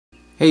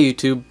Hey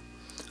YouTube,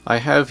 I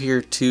have here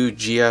two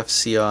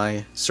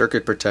GFCI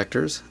circuit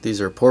protectors.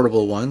 These are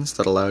portable ones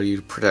that allow you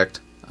to protect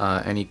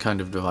any kind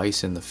of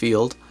device in the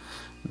field.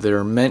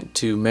 They're meant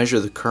to measure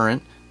the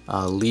current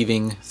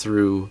leaving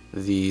through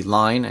the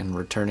line and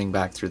returning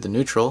back through the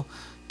neutral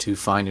to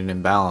find an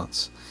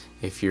imbalance.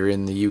 If you're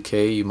in the UK,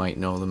 you might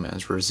know them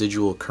as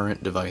residual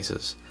current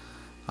devices.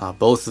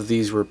 Both of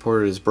these were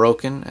reported as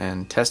broken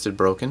and tested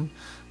broken,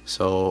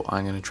 so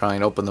I'm going to try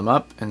and open them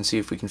up and see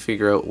if we can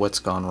figure out what's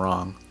gone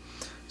wrong.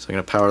 So I'm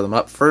going to power them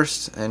up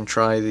first and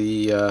try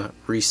the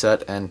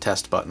reset and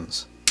test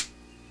buttons.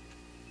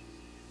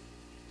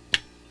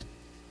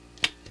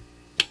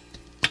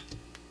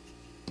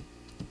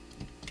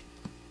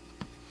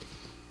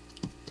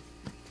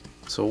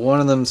 So one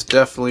of them's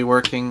definitely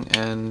working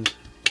and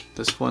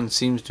this one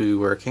seems to be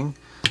working.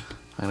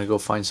 I'm going to go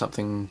find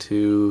something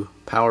to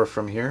power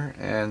from here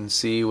and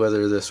see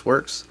whether this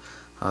works.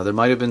 There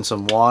might have been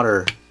some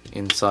water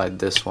inside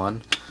this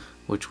one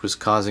which was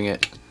causing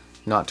it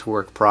not to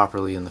work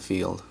properly in the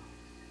field.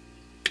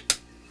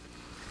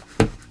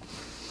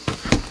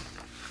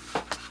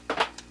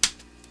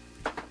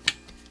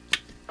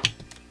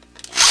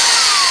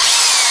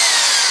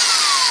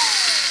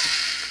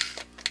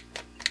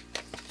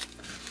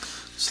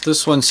 So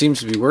this one seems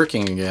to be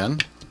working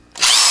again.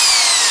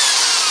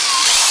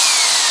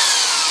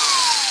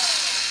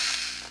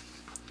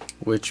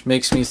 Which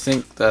makes me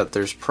think that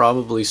there's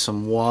probably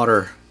some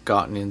water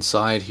gotten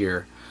inside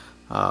here,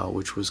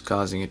 which was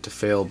causing it to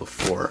fail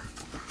before.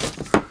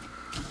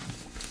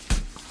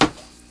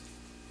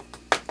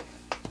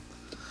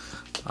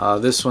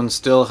 This one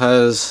still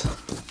has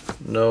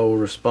no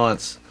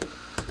response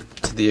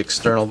to the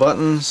external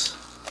buttons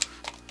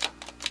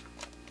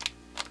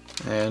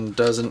and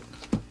doesn't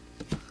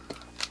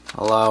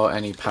allow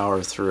any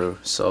power through.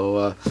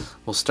 So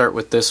we'll start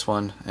with this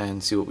one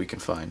and see what we can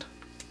find.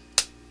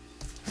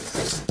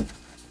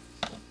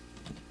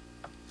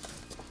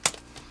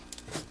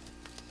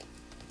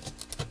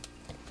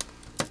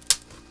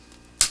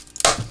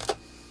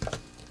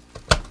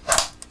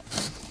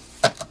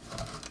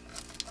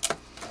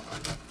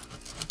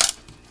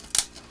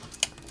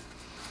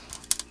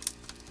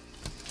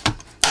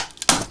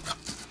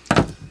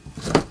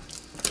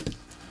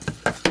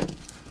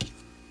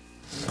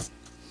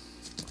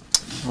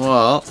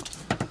 Well,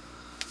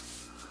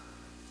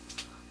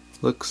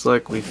 looks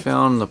like we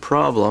found the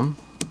problem.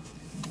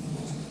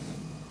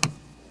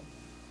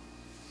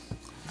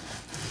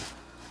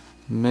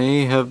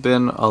 May have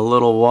been a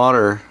little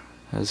water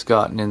has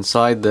gotten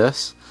inside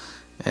this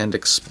and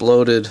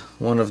exploded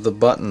one of the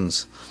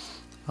buttons.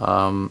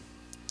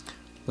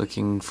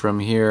 Looking from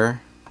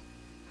here,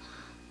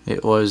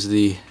 it was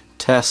the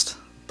test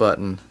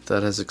button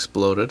that has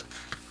exploded.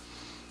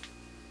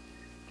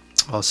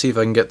 I'll see if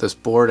I can get this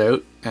board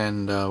out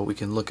and we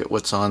can look at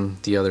what's on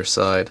the other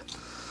side.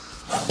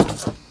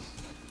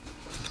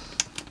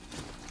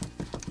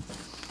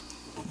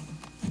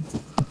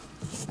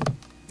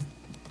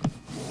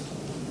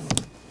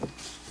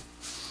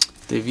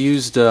 They've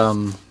used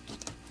a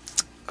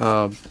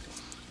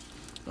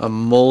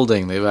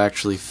molding. They've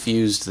actually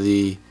fused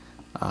the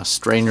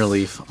strain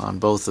relief on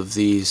both of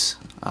these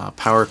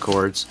power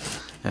cords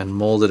and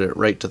molded it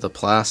right to the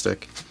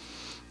plastic.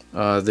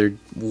 There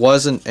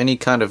wasn't any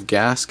kind of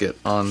gasket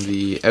on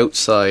the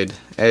outside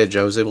edge.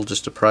 I was able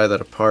just to pry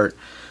that apart,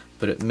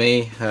 but it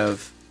may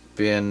have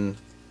been,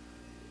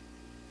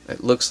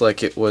 it looks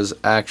like it was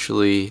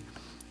actually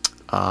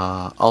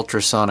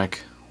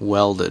ultrasonic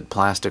welded,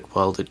 plastic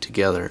welded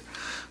together.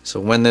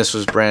 So when this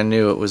was brand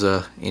new, it was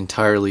a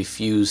entirely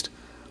fused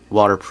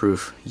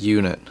waterproof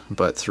unit,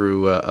 but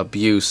through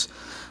abuse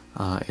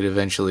it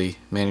eventually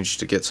managed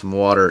to get some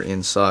water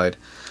inside,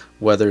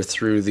 whether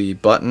through the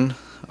button,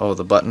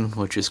 the button,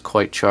 which is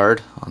quite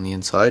charred on the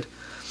inside,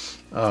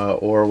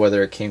 or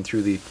whether it came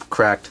through the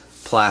cracked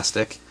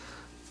plastic.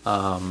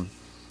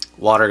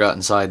 Water got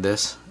inside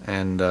this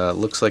and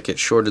looks like it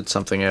shorted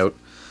something out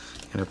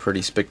in a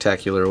pretty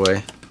spectacular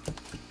way.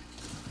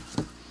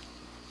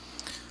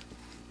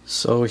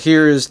 So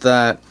here is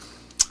that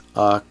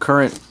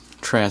current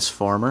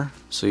transformer.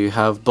 So you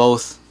have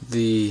both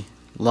the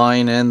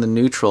line and the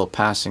neutral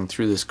passing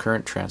through this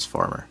current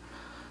transformer.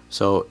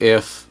 So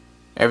if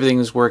everything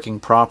is working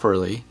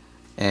properly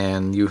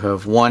and you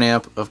have 1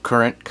 amp of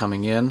current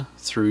coming in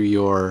through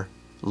your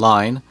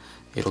line,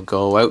 it'll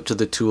go out to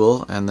the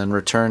tool and then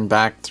return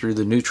back through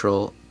the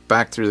neutral,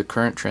 back through the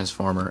current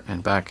transformer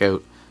and back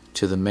out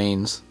to the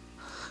mains.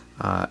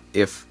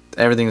 If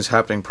everything is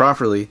happening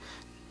properly,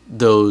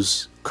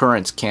 those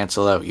currents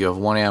cancel out. You have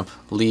 1 amp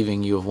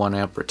leaving, you have 1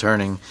 amp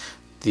returning.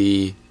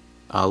 The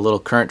little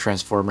current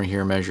transformer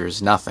here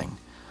measures nothing.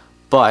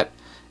 But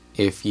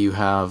if you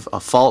have a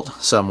fault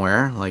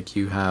somewhere, like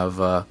you have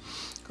a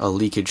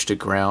leakage to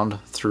ground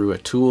through a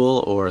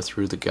tool or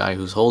through the guy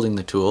who's holding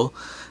the tool,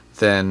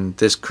 then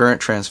this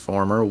current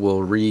transformer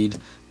will read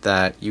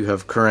that you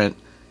have current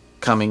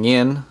coming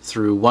in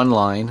through one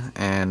line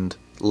and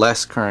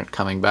less current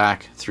coming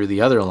back through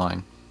the other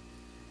line,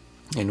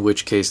 in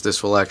which case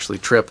this will actually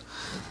trip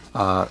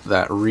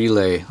that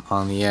relay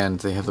on the end.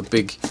 They have a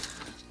big,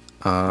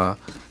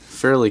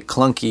 fairly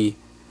clunky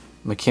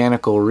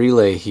mechanical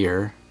relay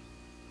here,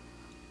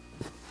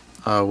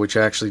 which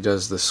actually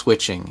does the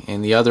switching.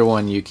 In the other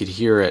one, you could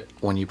hear it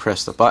when you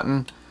press the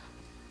button.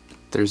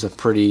 There's a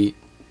pretty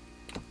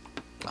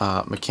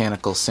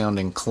mechanical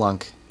sounding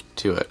clunk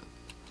to it.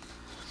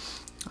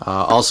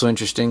 Also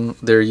interesting,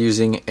 they're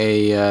using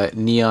a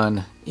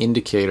neon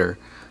indicator.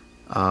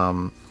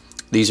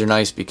 These are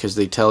nice because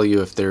they tell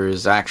you if there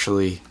is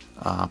actually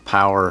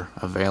power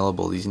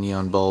available. These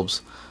neon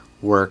bulbs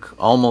work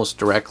almost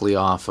directly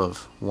off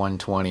of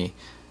 120.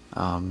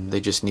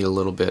 They just need a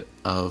little bit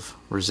of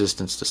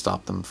resistance to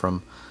stop them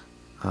from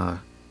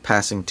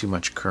passing too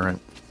much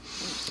current.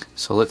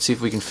 So let's see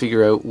if we can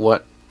figure out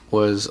what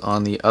was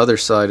on the other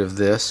side of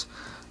this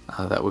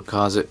that would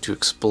cause it to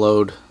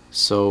explode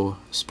so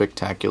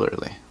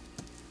spectacularly.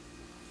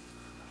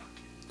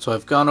 So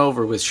I've gone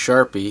over with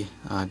Sharpie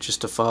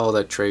just to follow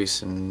that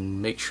trace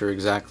and make sure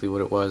exactly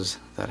what it was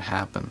that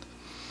happened.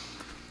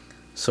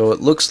 So it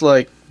looks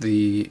like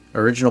the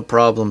original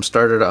problem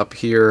started up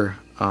here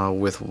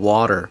with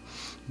water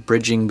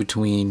bridging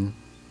between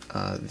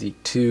the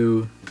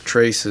two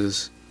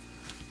traces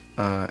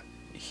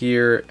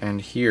here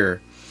and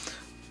here.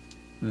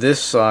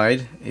 This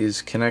side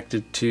is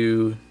connected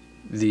to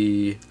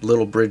the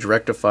little bridge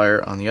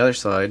rectifier on the other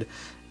side,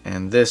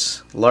 and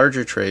this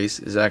larger trace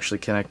is actually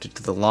connected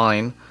to the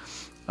line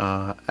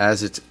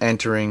as it's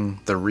entering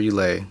the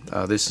relay.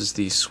 This is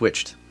the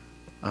switched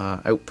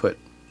output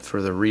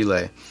for the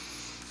relay.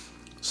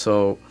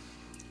 So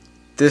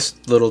this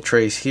little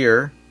trace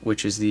here,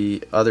 which is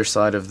the other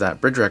side of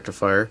that bridge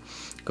rectifier,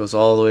 goes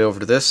all the way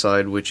over to this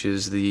side, which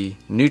is the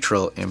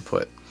neutral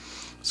input.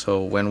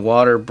 So when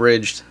water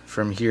bridged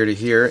from here to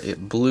here,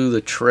 it blew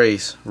the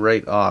trace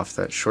right off.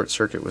 That short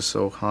circuit was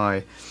so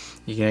high.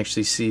 You can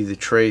actually see the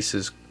trace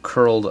is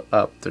curled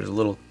up. There's a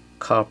little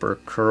copper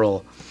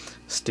curl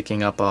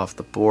sticking up off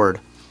the board.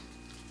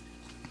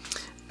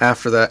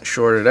 After that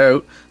shorted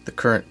out, the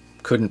current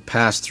couldn't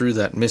pass through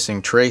that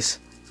missing trace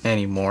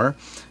anymore,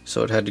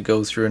 so it had to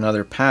go through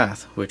another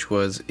path, which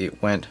was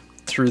it went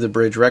through the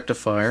bridge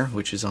rectifier,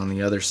 which is on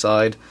the other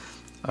side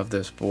of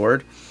this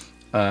board,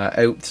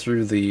 out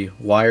through the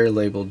wire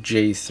labeled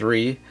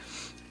J3,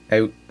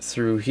 out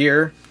through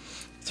here,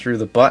 through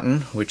the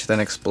button, which then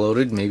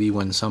exploded, maybe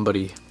when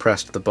somebody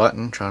pressed the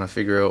button trying to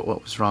figure out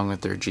what was wrong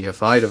with their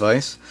GFI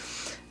device,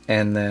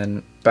 and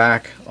then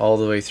back all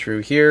the way through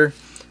here,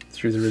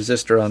 through the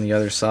resistor on the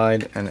other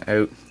side, and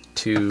out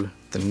to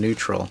the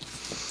neutral.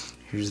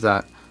 Here's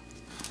that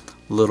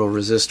little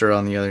resistor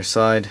on the other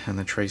side, and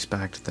the trace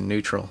back to the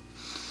neutral.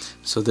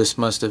 So this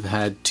must have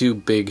had two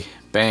big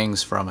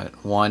bangs from it.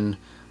 One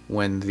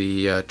when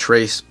the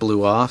trace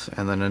blew off,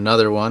 and then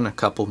another one a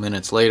couple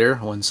minutes later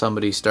when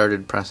somebody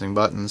started pressing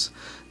buttons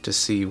to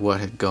see what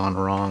had gone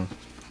wrong.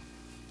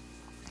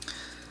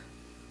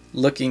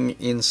 Looking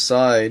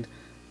inside,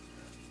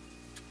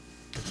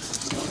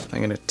 I'm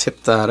going to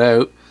tip that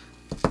out.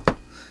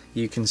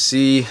 You can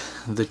see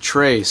the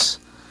trace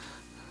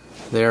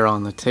there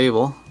on the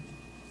table.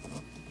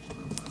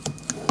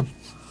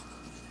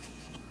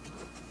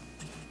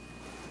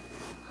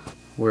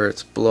 Where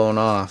it's blown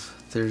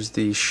off. There's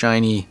the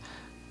shiny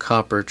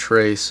copper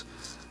trace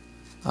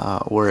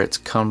where it's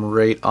come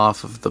right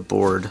off of the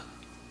board.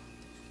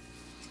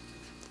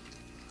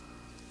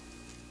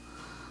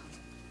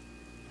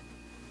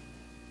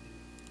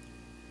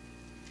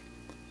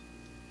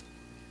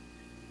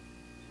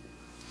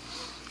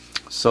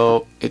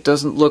 So it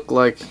doesn't look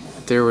like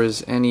there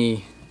was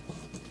any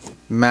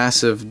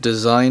massive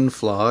design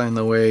flaw in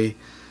the way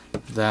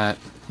that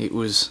it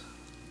was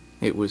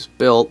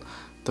built.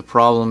 The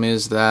problem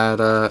is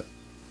that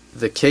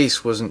the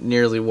case wasn't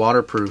nearly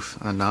waterproof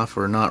enough,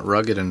 or not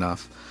rugged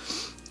enough.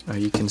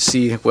 You can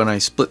see when I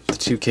split the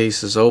two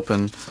cases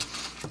open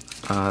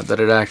that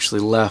it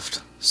actually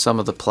left some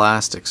of the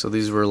plastic. So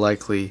these were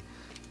likely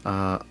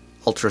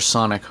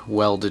ultrasonic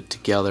welded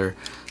together.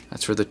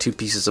 That's where the two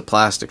pieces of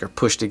plastic are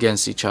pushed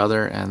against each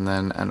other, and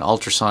then an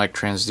ultrasonic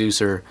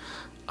transducer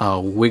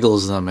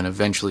wiggles them and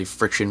eventually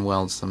friction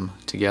welds them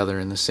together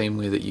in the same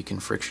way that you can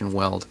friction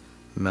weld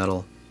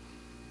metal.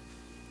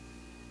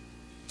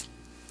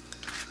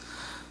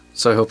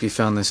 So I hope you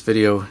found this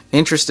video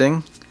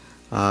interesting.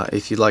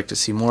 If you'd like to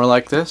see more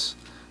like this,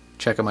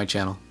 check out my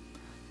channel.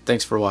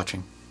 Thanks for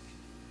watching.